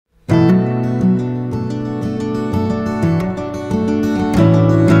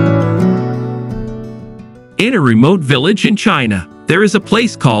In a remote village in China, there is a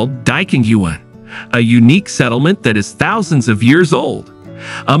place called Dikengyuan, a unique settlement that is thousands of years old.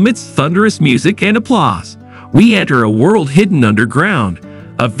 Amidst thunderous music and applause, we enter a world hidden underground,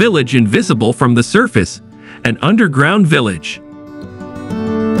 a village invisible from the surface, an underground village.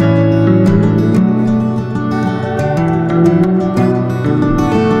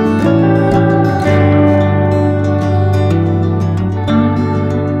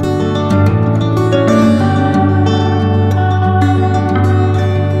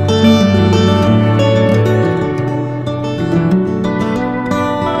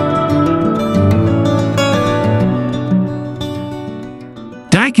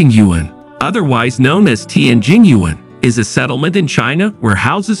 Dikengyuan, otherwise known as Dikengyuan, is a settlement in China where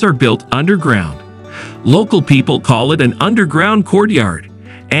houses are built underground. Local people call it an underground courtyard,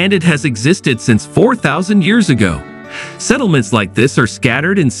 and it has existed since 4,000 years ago. Settlements like this are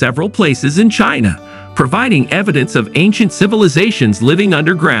scattered in several places in China, providing evidence of ancient civilizations living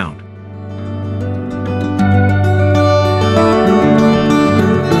underground.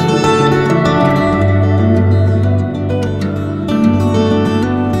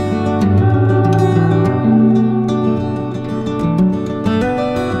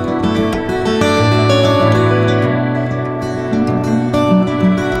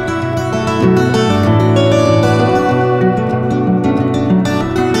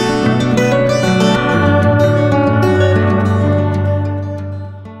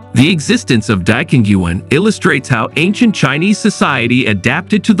 The existence of Dikengyuan illustrates how ancient Chinese society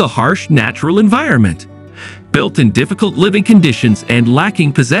adapted to the harsh natural environment. Built in difficult living conditions and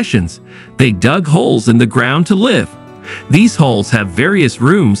lacking possessions, they dug holes in the ground to live. These holes have various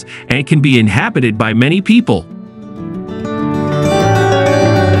rooms and can be inhabited by many people.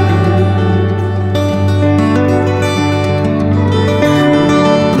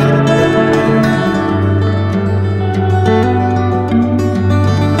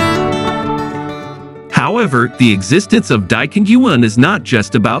 However, the existence of Dikengyuan is not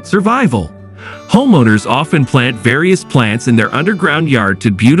just about survival. Homeowners often plant various plants in their underground yard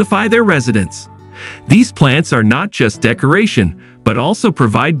to beautify their residence. These plants are not just decoration, but also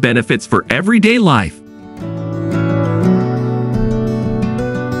provide benefits for everyday life.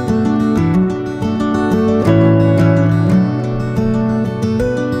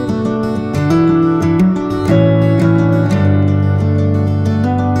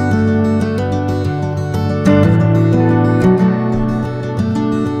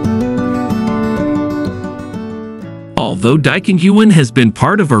 Although Dikengyuan has been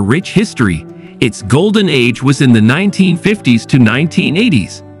part of a rich history, its golden age was in the 1950s to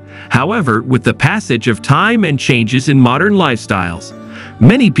 1980s. However, with the passage of time and changes in modern lifestyles,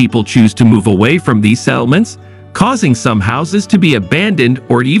 many people choose to move away from these settlements, causing some houses to be abandoned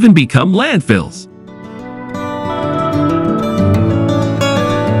or even become landfills.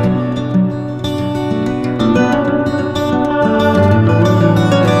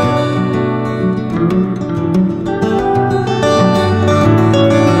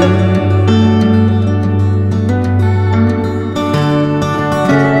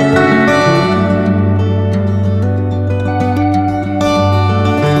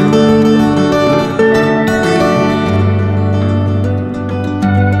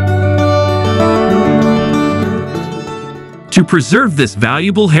 To preserve this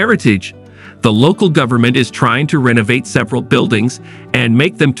valuable heritage, the local government is trying to renovate several buildings and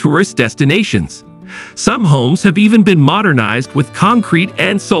make them tourist destinations. Some homes have even been modernized with concrete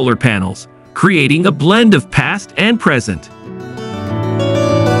and solar panels, creating a blend of past and present.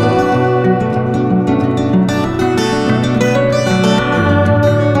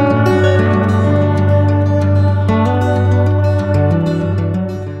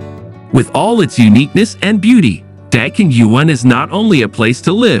 With all its uniqueness and beauty, Dikengyuan is not only a place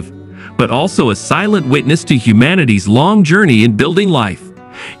to live, but also a silent witness to humanity's long journey in building life.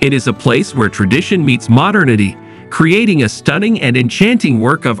 It is a place where tradition meets modernity, creating a stunning and enchanting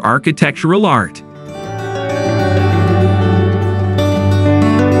work of architectural art.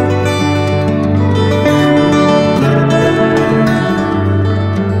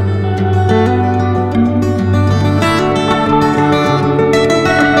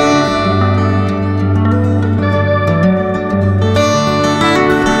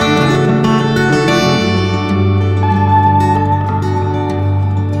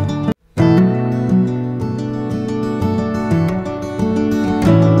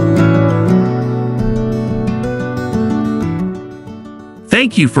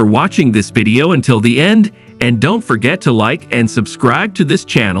 Thank you for watching this video until the end, and don't forget to like and subscribe to this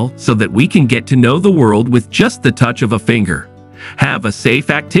channel so that we can get to know the world with just the touch of a finger. Have a safe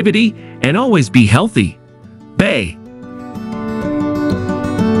activity and always be healthy. Bay.